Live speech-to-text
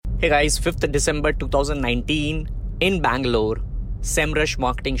Hey guys, 5th December 2019 in Bangalore, SEMrush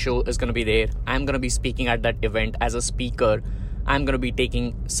Marketing Show is going to be there. I'm going to be speaking at that event as a speaker. I'm going to be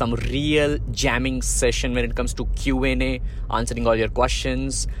taking some real jamming session when it comes to Q&A, answering all your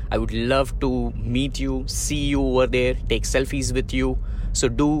questions. I would love to meet you, see you over there, take selfies with you. So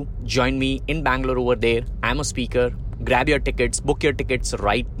do join me in Bangalore over there. I'm a speaker. Grab your tickets, book your tickets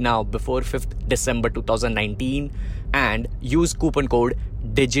right now before 5th December 2019 and use coupon code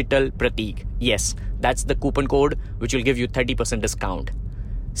Digital Pratik. Yes, that's the coupon code which will give you 30% discount.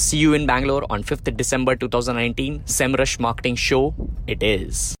 See you in Bangalore on 5th December 2019, SEMrush Marketing Show. It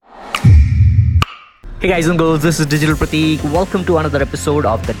is. Hey guys and girls, this is Digital Pratik. Welcome to another episode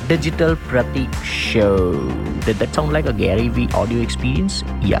of the Digital Pratik Show. Did that sound like a Gary Vee audio experience?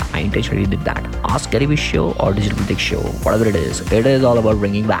 Yeah, I intentionally did that. Ask Gary Vee Show or Digital Pratik Show, whatever it is all about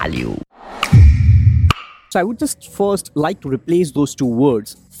bringing value. So I would just first like to replace those two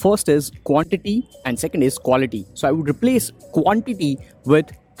words. First is quantity and second is quality. So I would replace quantity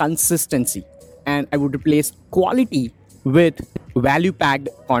with consistency and I would replace quality with value-packed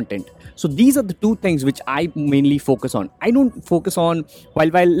content. So these are the two things which I mainly focus on. I don't focus on, while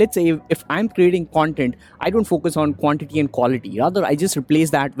let's say if I'm creating content, I don't focus on quantity and quality. Rather, I just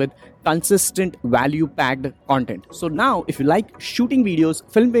replace that with consistent value-packed content. So now if you like shooting videos,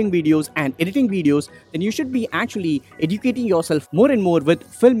 filming videos and editing videos, then you should be actually educating yourself more and more with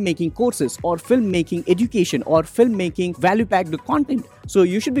filmmaking courses or filmmaking education or filmmaking value-packed content. So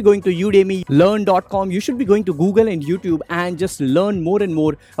you should be going to Udemy, learn.com. You should be going to Google and YouTube and just learn more and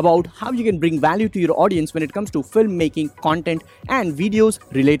more about how you can bring value to your audience when it comes to filmmaking content and videos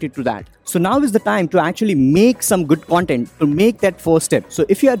related to that. So now is the time to actually make some good content, to make that first step. So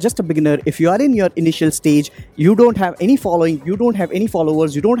if you are just a beginner, if you are in your initial stage, you don't have any following, you don't have any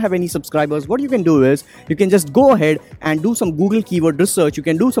followers, you don't have any subscribers, what you can do is you can just go ahead and do some Google keyword research. You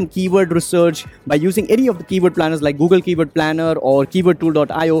can do some keyword research by using any of the keyword planners like Google Keyword Planner or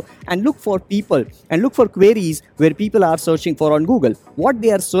keywordtool.io and look for people and look for queries where people are searching for on Google, what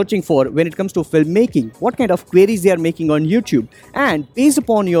they are searching for when it comes to filmmaking, what kind of queries they are making on YouTube, and based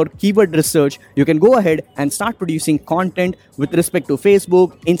upon your keyword research, you can go ahead and start producing content with respect to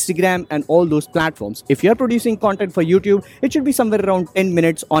Facebook, Instagram, and all those platforms. If you're producing content for YouTube, it should be somewhere around 10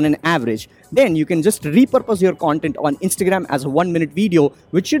 minutes on an average. Then you can just repurpose your content on Instagram as a 1-minute video,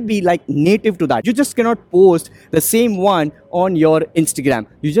 which should be like native to that. You just cannot post the same one on your Instagram.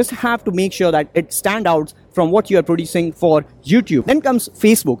 You just have to make sure that it stands out from what you are producing for YouTube. Then comes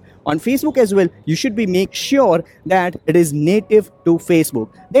Facebook. On Facebook as well, you should be make sure that it is native to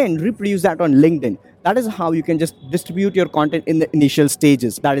Facebook. Then reproduce that on LinkedIn. That is how you can just distribute your content in the initial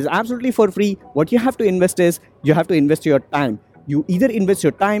stages. That is absolutely for free. What you have to invest is you have to invest your time. You either invest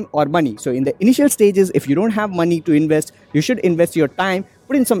your time or money. So in the initial stages, if you don't have money to invest, you should invest your time,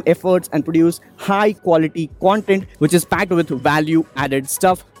 put in some efforts and produce high quality content which is packed with value added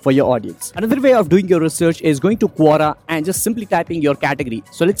stuff for your audience. Another way of doing your research is going to Quora and just simply typing your category.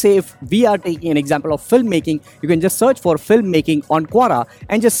 So let's say if we are taking an example of filmmaking, you can just search for filmmaking on Quora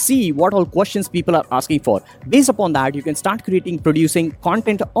and just see what all questions people are asking for. Based upon that, you can start producing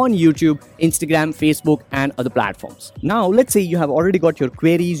content on YouTube, Instagram, Facebook, and other platforms. Now, let's say you have already got your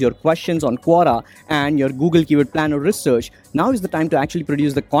queries, your questions on Quora and your Google Keyword Planner research. Now is the time to actually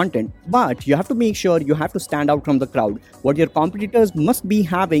produce the content, but you have to make sure you have to stand out from the crowd. What your competitors must be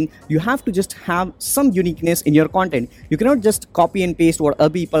having, you have to just have some uniqueness in your content. You cannot just copy and paste what other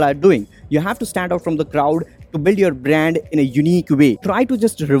people are doing. You have to stand out from the crowd to build your brand in a unique way. Try to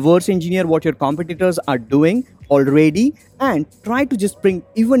just reverse engineer what your competitors are doing already and try to just bring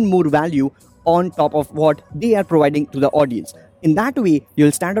even more value on top of what they are providing to the audience. In that way,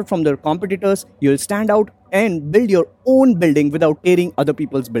 you'll stand out from their competitors, you'll stand out and build your own building without tearing other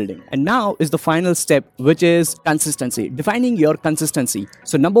people's building. And now is the final step, which is consistency, defining your consistency.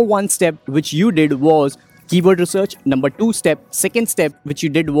 So number one step which you did was keyword research. Second step which you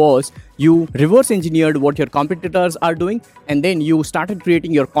did was you reverse engineered what your competitors are doing and then you started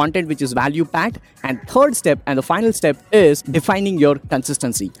creating your content which is value packed. And third step and the final step is defining your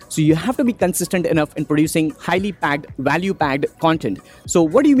consistency. So you have to be consistent enough in producing highly packed, value packed content. So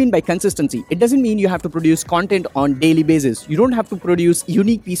what do you mean by consistency? It doesn't mean you have to produce content on daily basis. You don't have to produce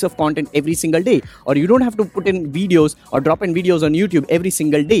unique piece of content every single day, or you don't have to put in videos or drop in videos on YouTube every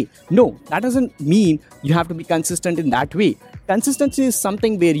single day. No, that doesn't mean you have to be consistent in that way. Consistency is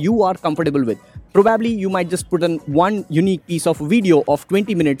something where you are comfortable with. Probably you might just put on one unique piece of video of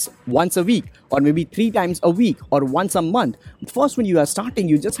 20 minutes once a week, or maybe 3 times a week, or once a month. First, when you are starting,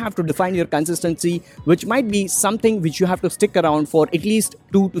 you just have to define your consistency, which might be something which you have to stick around for at least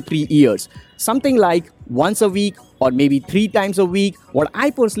 2 to 3 years. Something like once a week or maybe 3 times a week. What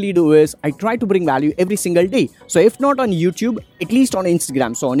I personally do is I try to bring value every single day. So if not on YouTube, at least on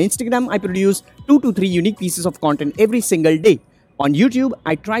Instagram. So on Instagram, I produce 2 to 3 unique pieces of content every single day. On YouTube,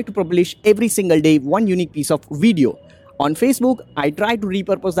 I try to publish every single day one unique piece of video. On Facebook, I try to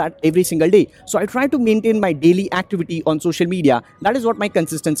repurpose that every single day. So I try to maintain my daily activity on social media. That is what my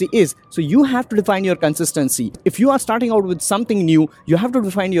consistency is. So you have to define your consistency. If you are starting out with something new, you have to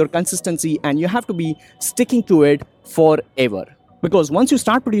define your consistency and you have to be sticking to it forever. Because once you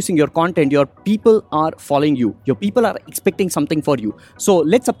start producing your content, your people are following you. Your people are expecting something for you. So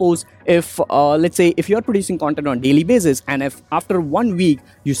let's suppose if you're producing content on daily basis, and if after 1 week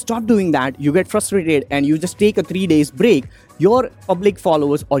you stop doing that, you get frustrated and you just take a 3 days break, your public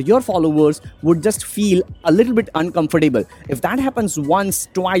followers or your followers would just feel a little bit uncomfortable. If that happens once,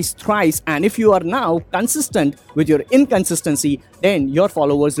 twice, thrice, and if you are now consistent with your inconsistency, then your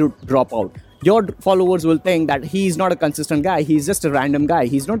followers will drop out. Your followers will think that he is not a consistent guy, he's just a random guy,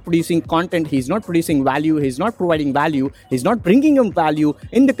 he's not producing content, he's not producing value, he's not providing value, he's not bringing in value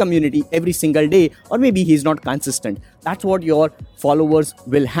in the community every single day, or maybe he's not consistent. That's what your followers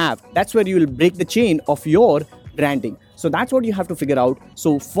will have. That's where you will break the chain of your branding. So that's what you have to figure out.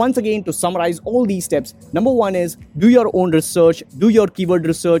 So once again, to summarize all these steps, number 1 is do your own research, do your keyword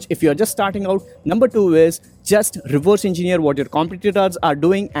research if you're just starting out. Number 2 is just reverse engineer what your competitors are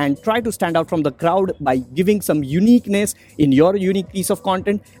doing and try to stand out from the crowd by giving some uniqueness in your unique piece of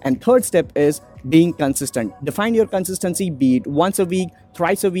content. And third step is being consistent. Define your consistency, be it once a week,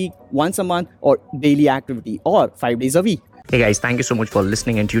 thrice a week, once a month, or daily activity, or 5 days a week. Hey guys, thank you so much for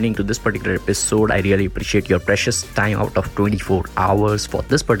listening and tuning to this particular episode. I really appreciate your precious time out of 24 hours for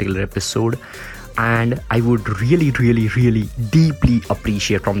this particular episode. And I would really deeply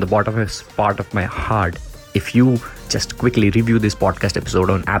appreciate from the bottomest part of my heart if you just quickly review this podcast episode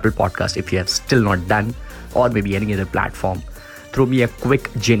on Apple Podcast if you have still not done, or maybe any other platform. Throw me a quick,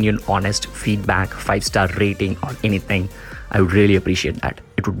 genuine, honest feedback, 5-star rating or anything. I would really appreciate that.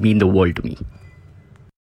 It would mean the world to me.